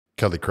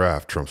Kelly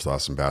Craft, Trump's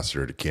last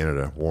ambassador to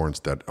Canada, warns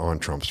that on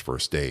Trump's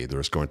first day, there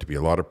is going to be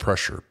a lot of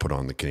pressure put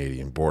on the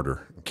Canadian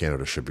border, and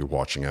Canada should be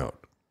watching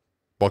out.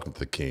 Welcome to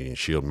the Canadian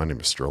Shield. My name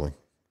is Sterling.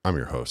 I'm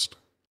your host.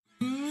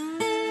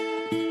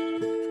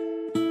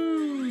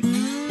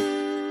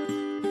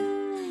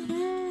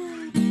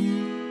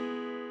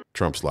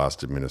 Trump's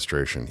last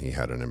administration, he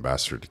had an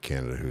ambassador to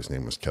Canada whose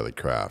name was Kelly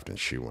Craft, and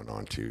she went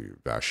on to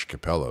Vassy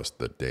Kapelos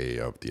the day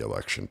of the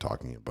election,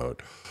 talking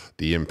about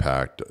the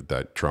impact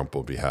that Trump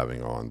will be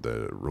having on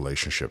the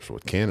relationships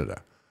with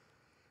Canada.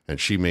 And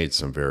she made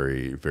some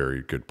very,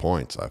 very good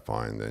points, I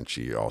find. And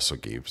she also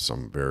gave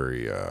some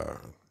very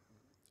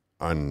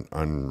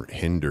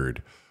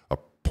unhindered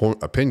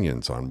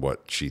opinions on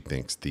what she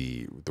thinks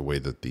the way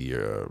that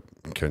the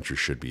country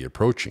should be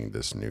approaching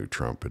this new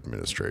Trump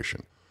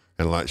administration.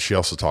 And she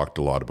also talked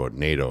a lot about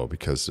NATO,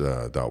 because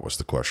that was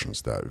the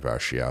questions that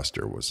Vassy asked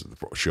her.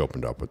 She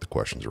opened up with the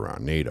questions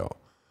around NATO,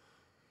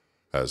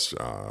 as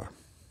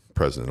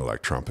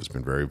President-elect Trump has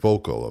been very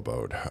vocal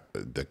about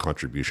the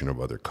contribution of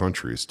other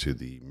countries to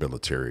the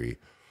military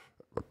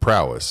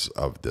prowess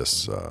of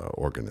this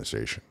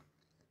organization,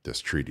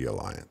 this treaty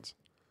alliance.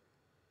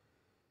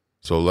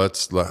 So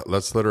let's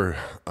let her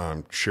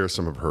share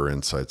some of her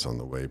insights on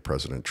the way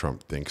President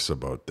Trump thinks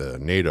about the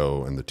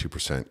NATO and the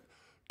 2%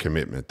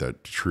 commitment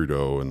that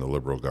Trudeau and the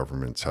Liberal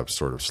governments have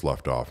sort of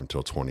sloughed off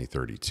until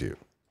 2032.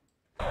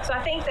 So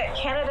I think that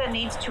Canada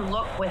needs to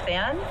look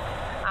within.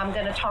 I'm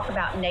going to talk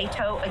about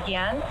NATO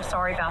again.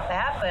 Sorry about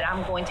that, but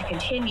I'm going to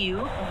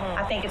continue.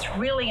 I think it's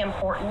really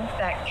important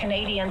that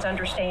Canadians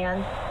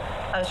understand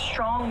a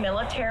strong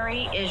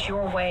military is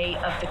your way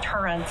of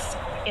deterrence,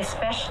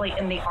 especially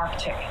in the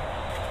Arctic.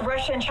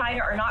 Russia and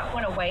China are not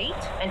going to wait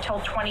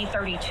until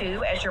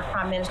 2032, as your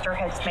Prime Minister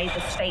has made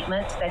the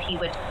statement that he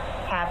would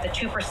have the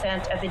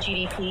 2% of the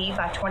GDP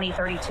by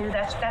 2032.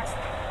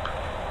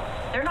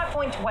 They're not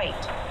going to wait.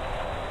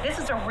 This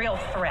is a real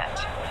threat.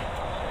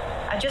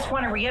 I just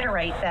want to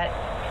reiterate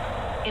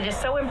that it is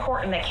so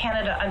important that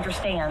Canada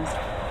understands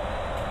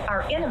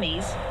our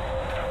enemies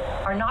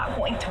are not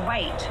going to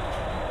wait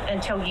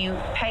until you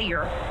pay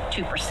your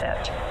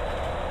 2%.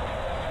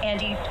 And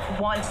he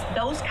wants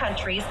those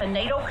countries, the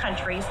NATO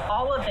countries,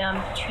 all of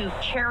them to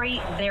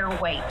carry their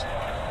weight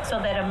so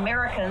that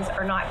Americans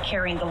are not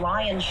carrying the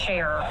lion's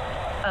share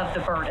of the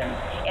burden.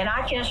 And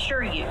I can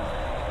assure you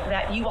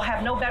that you will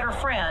have no better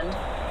friend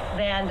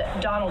than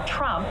Donald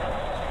Trump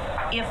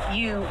if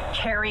you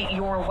carry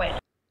your weight.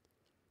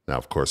 Now,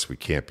 of course, we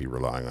can't be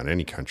relying on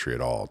any country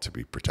at all to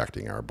be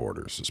protecting our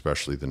borders,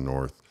 especially the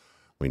North.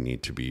 We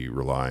need to be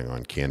relying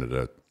on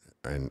Canada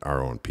and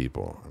our own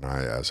people. And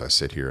as I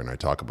sit here and I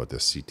talk about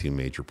this, see two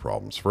major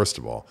problems. First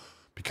of all,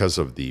 because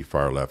of the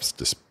far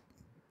left's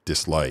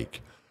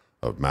dislike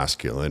of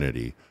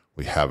masculinity,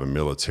 we have a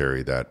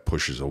military that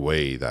pushes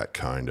away that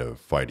kind of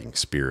fighting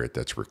spirit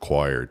that's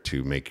required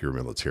to make your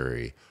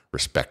military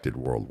respected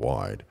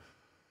worldwide.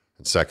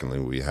 And secondly,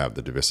 we have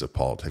the divisive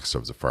politics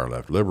of the far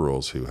left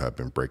liberals who have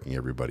been breaking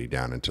everybody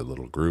down into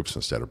little groups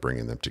instead of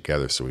bringing them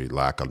together. So we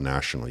lack a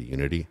national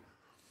unity.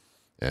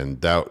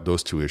 And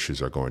those two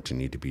issues are going to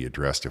need to be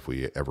addressed if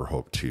we ever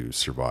hope to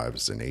survive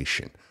as a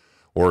nation,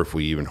 or if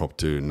we even hope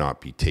to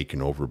not be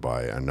taken over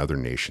by another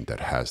nation that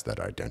has that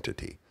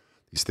identity.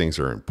 These things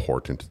are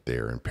important.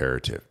 They're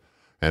imperative.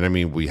 And I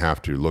mean, we have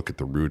to look at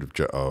the root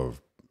of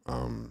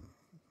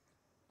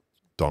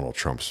Donald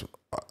Trump's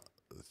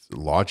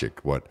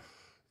logic. What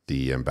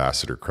the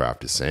Ambassador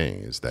Craft is saying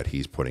is that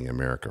he's putting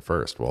America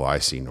first. Well, I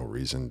see no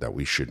reason that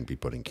we shouldn't be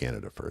putting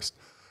Canada first.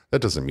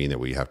 That doesn't mean that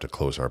we have to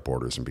close our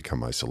borders and become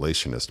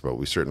isolationist, but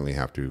we certainly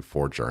have to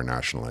forge our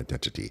national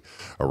identity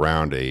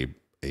around a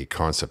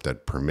concept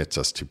that permits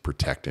us to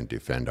protect and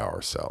defend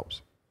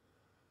ourselves.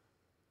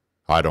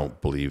 I don't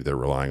believe that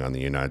relying on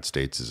the United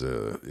States is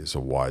a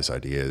wise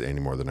idea any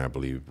more than I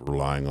believe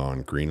relying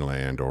on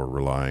Greenland or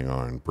relying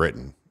on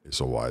Britain is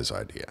a wise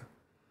idea.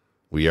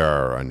 We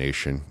are a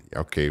nation,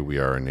 okay, we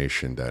are a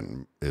nation that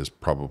is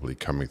probably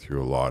coming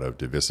through a lot of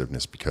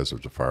divisiveness because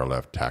of the far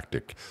left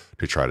tactic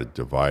to try to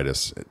divide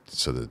us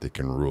so that they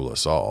can rule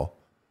us all.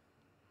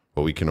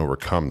 But we can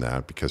overcome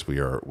that because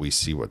we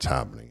see what's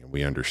happening and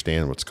we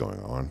understand what's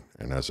going on.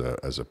 And as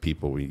a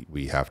people,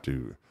 we have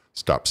to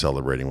stop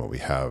celebrating what we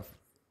have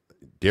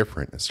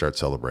different and start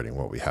celebrating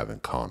what we have in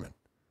common.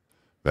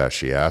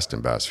 Vassy asked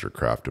Ambassador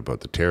Craft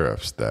about the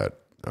tariffs that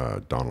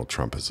Donald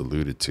Trump has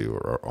alluded to,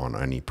 or on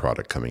any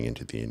product coming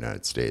into the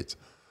United States,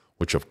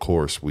 which of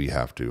course we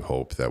have to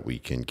hope that we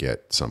can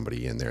get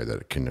somebody in there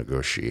that can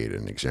negotiate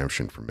an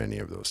exemption for many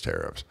of those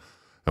tariffs.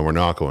 And we're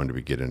not going to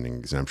be getting an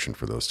exemption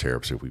for those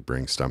tariffs if we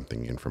bring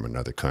something in from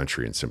another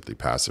country and simply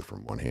pass it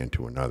from one hand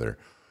to another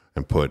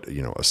and put,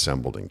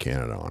 assembled in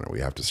Canada on it.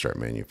 We have to start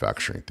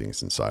manufacturing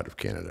things inside of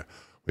Canada.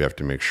 We have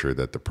to make sure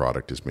that the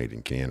product is made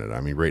in Canada.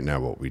 I mean, right now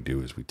what we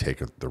do is we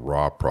take the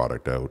raw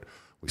product out,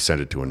 we send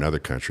it to another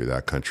country,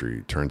 that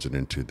country turns it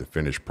into the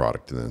finished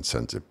product and then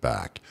sends it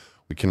back.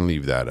 We can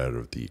leave that out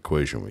of the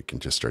equation. We can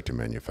just start to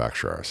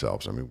manufacture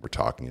ourselves. I mean, we're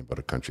talking about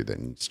a country that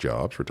needs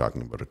jobs. We're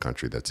talking about a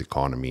country that's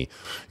economy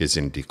is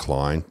in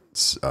decline,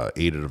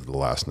 8 out of the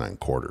last 9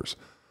 quarters.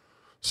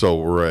 So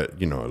we're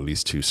at, at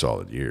least 2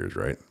 solid years,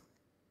 right?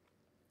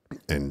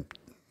 And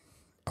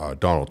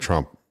Donald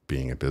Trump,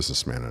 being a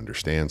businessman,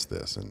 understands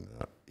this. And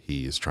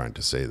he is trying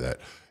to say that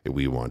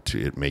we want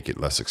to make it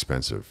less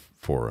expensive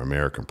for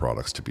American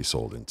products to be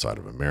sold inside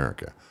of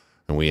America.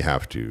 And we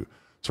have to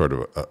sort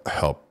of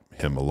help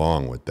him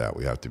along with that.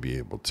 We have to be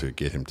able to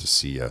get him to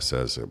see us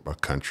as a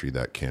country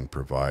that can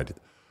provide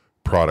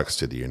products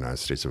to the United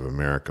States of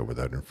America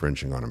without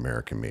infringing on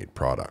American-made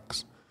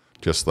products.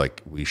 Just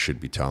like we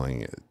should be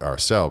telling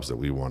ourselves that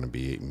we want to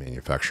be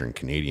manufacturing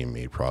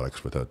Canadian-made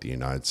products without the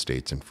United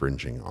States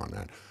infringing on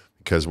that.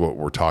 Because what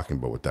we're talking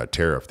about with that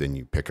tariff, then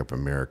you pick up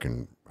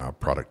American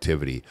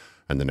productivity,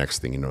 and the next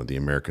thing you know, the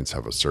Americans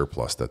have a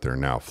surplus that they're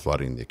now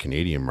flooding the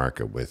Canadian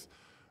market with,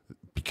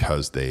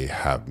 because they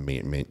have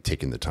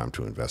taken the time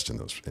to invest in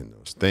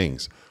those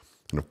things.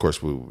 And of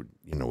course, we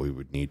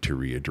would need to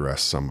readdress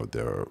some of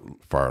the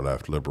far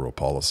left liberal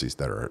policies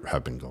that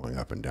have been going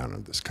up and down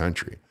in this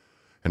country.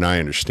 And I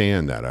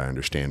understand that. I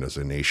understand as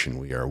a nation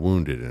we are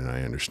wounded, and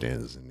I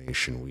understand as a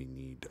nation we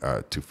need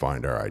to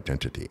find our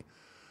identity.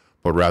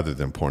 But rather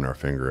than point our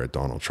finger at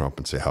Donald Trump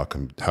and say,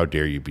 how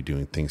dare you be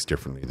doing things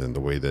differently than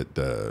the way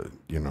that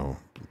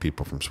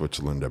people from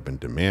Switzerland have been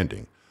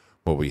demanding,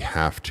 what we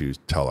have to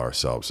tell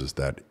ourselves is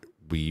that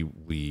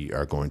we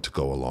are going to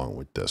go along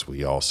with this.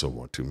 We also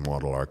want to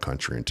model our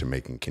country into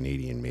making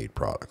Canadian-made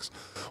products.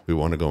 We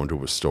want to go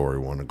into a store, we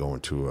want to go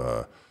into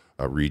a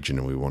region,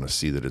 and we want to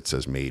see that it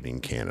says made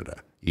in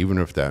Canada. Even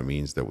if that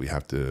means that we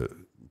have to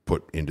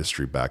put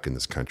industry back in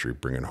this country,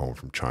 bring it home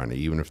from China,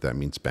 even if that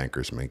means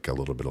bankers make a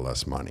little bit of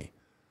less money.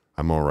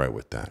 I'm all right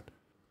with that.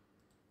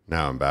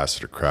 Now,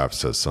 Ambassador Kraft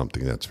says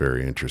something that's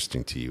very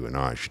interesting to you and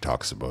I. She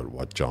talks about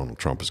what Donald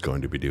Trump is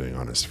going to be doing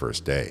on his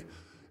first day.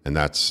 And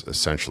that's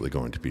essentially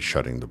going to be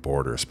shutting the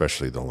border,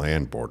 especially the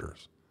land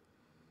borders.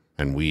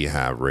 And we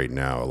have right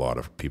now a lot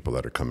of people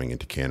that are coming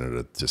into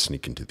Canada to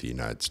sneak into the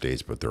United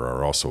States, but there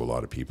are also a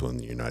lot of people in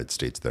the United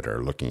States that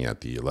are looking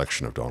at the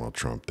election of Donald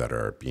Trump that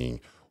are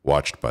being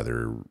watched by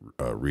their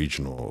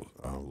regional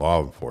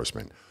law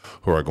enforcement,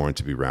 who are going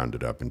to be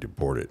rounded up and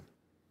deported.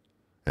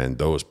 And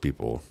those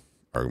people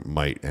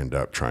might end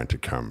up trying to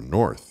come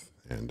north.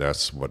 And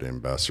that's what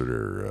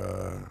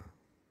Ambassador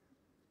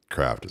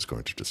Kraft is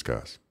going to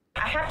discuss.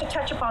 I have to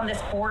touch upon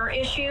this border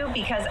issue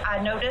because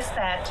I noticed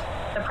that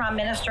the Prime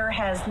Minister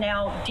has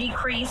now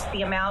decreased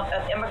the amount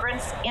of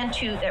immigrants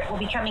that will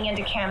be coming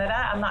into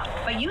Canada.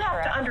 But you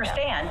have to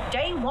understand,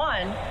 day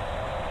one,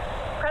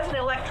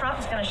 President-elect Trump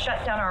is going to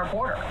shut down our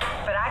border.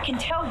 But I can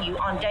tell you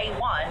on day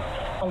one,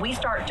 when we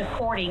start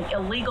deporting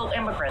illegal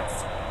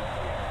immigrants,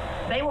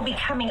 they will be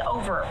coming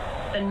over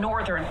the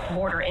northern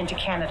border into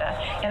Canada.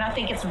 And I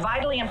think it's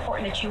vitally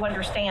important that you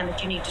understand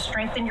that you need to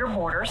strengthen your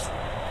borders,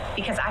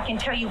 because I can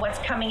tell you what's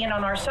coming in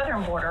on our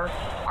southern border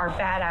are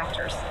bad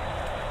actors.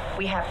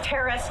 We have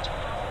terrorists,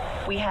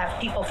 we have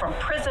people from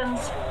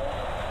prisons,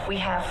 we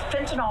have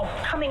fentanyl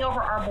coming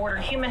over our border,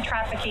 human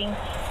trafficking,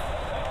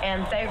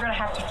 and they're going to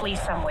have to flee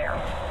somewhere.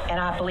 And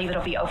I believe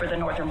it'll be over the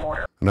northern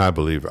border. And I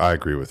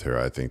agree with her.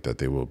 I think that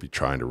they will be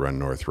trying to run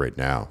north right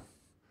now.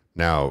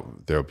 Now,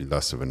 there'll be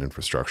less of an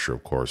infrastructure,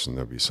 of course, and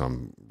there'll be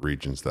some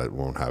regions that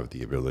won't have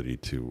the ability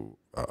to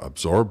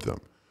absorb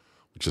them,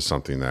 which is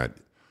something that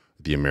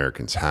the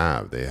Americans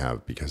have. They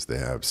have, because they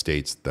have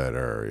states that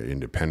are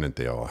independent.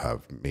 They all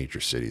have major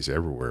cities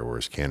everywhere,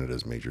 whereas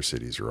Canada's major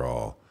cities are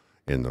all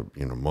in the,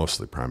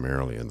 mostly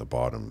primarily in the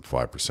bottom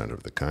 5%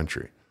 of the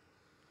country.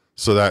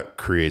 So that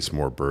creates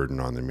more burden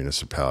on the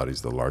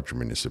municipalities, the larger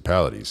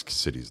municipalities.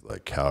 Cities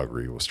like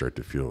Calgary will start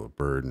to feel a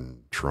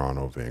burden.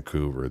 Toronto,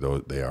 Vancouver, though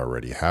they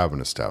already have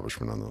an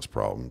establishment on those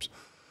problems.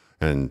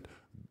 And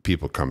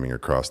people coming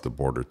across the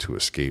border to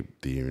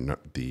escape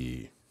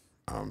the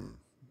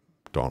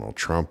Donald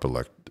Trump,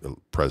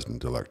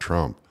 President-elect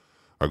Trump,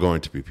 are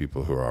going to be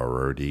people who are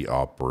already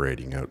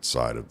operating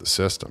outside of the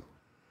system.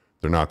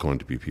 They're not going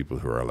to be people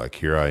who are like,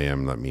 here I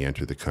am, let me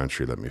enter the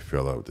country, let me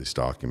fill out these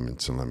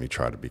documents, and let me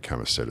try to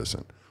become a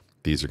citizen.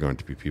 These are going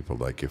to be people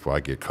like, if I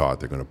get caught,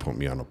 they're going to put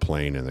me on a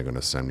plane and they're going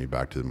to send me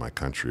back to my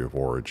country of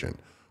origin,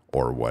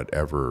 or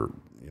whatever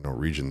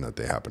region that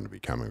they happen to be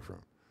coming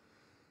from.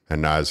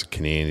 And as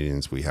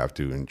Canadians, we have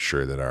to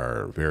ensure that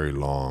our very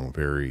long,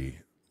 very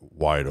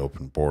wide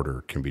open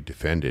border can be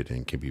defended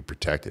and can be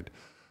protected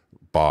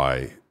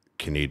by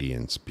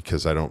Canadians,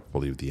 because I don't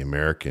believe the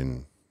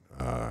American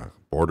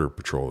Border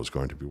Patrol is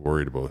going to be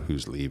worried about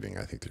who's leaving.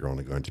 I think they're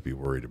only going to be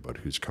worried about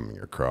who's coming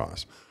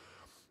across.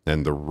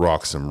 And the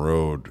Roxham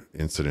Road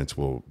incidents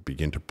will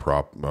begin to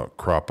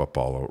crop up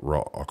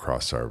all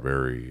across our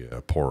very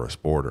porous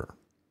border.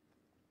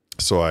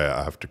 So I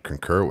have to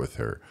concur with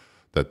her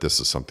that this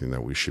is something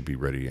that we should be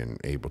ready and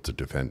able to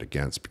defend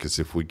against, because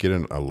if we get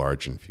a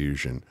large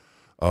infusion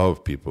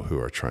of people who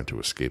are trying to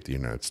escape the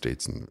United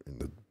States in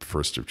the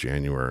 1st of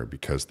January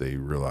because they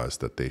realized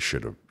that they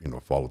should have,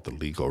 followed the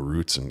legal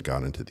routes and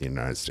got into the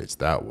United States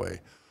that way,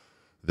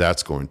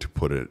 that's going to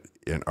put it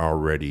in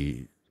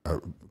already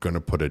going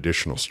to put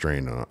additional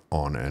strain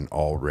on an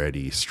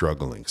already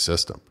struggling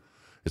system.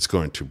 It's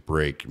going to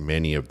break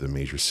many of the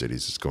major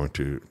cities. It's going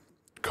to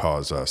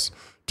cause us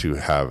to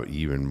have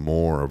even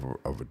more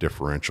of a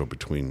differential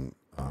between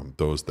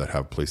those that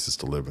have places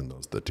to live and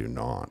those that do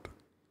not.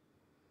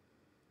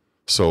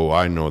 So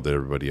I know that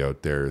everybody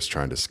out there is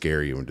trying to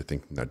scare you into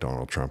thinking that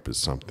Donald Trump is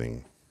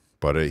something,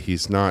 but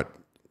he's not.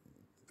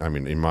 I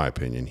mean, in my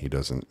opinion, he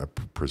doesn't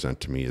present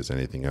to me as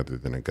anything other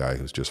than a guy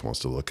who just wants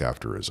to look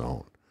after his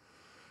own.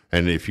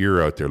 And if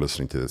you're out there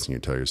listening to this and you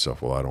tell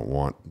yourself, well, I don't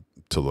want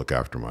to look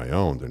after my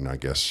own, then I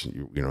guess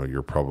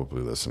you're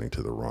probably listening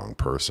to the wrong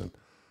person.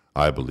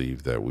 I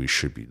believe that we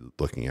should be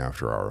looking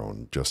after our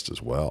own just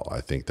as well.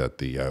 I think that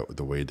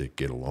the way to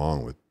get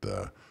along with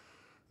the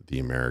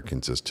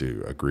Americans is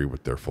to agree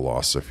with their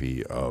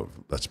philosophy of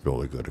let's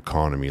build a good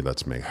economy,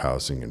 let's make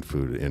housing and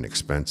food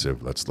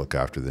inexpensive, let's look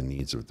after the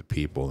needs of the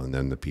people, and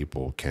then the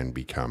people can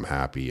become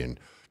happy and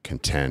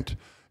content,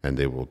 and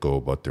they will go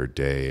about their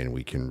day, and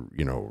we can,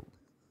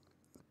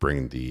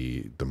 bring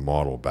the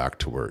model back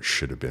to where it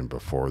should have been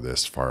before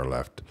this far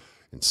left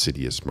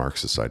insidious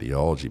Marxist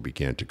ideology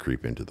began to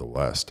creep into the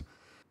West.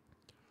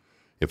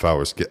 If I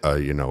was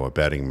a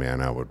betting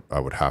man, I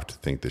would have to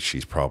think that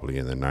she's probably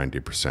in the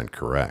 90%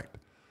 correct,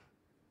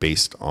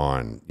 based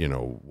on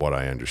what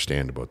I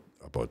understand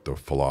about the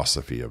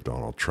philosophy of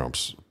Donald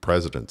Trump's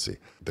presidency.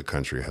 The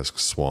country has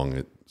swung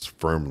it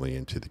firmly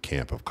into the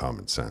camp of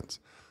common sense.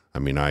 I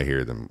mean, I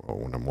hear them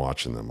when I'm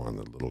watching them on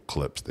the little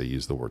clips. They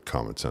use the word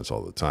common sense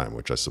all the time,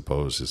 which I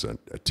suppose is a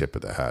tip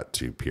of the hat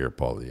to Pierre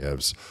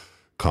Poilievre's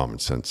common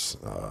sense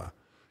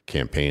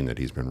campaign that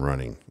he's been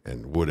running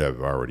and would have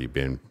already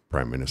been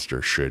prime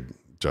minister should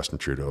Justin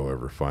Trudeau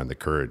ever find the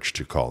courage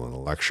to call an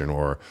election,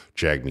 or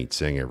Jagmeet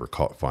Singh ever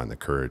find the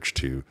courage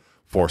to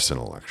force an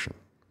election.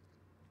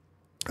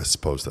 I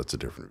suppose that's a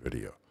different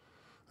video.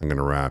 I'm going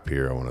to wrap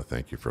here. I want to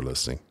thank you for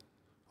listening.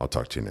 I'll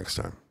talk to you next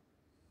time.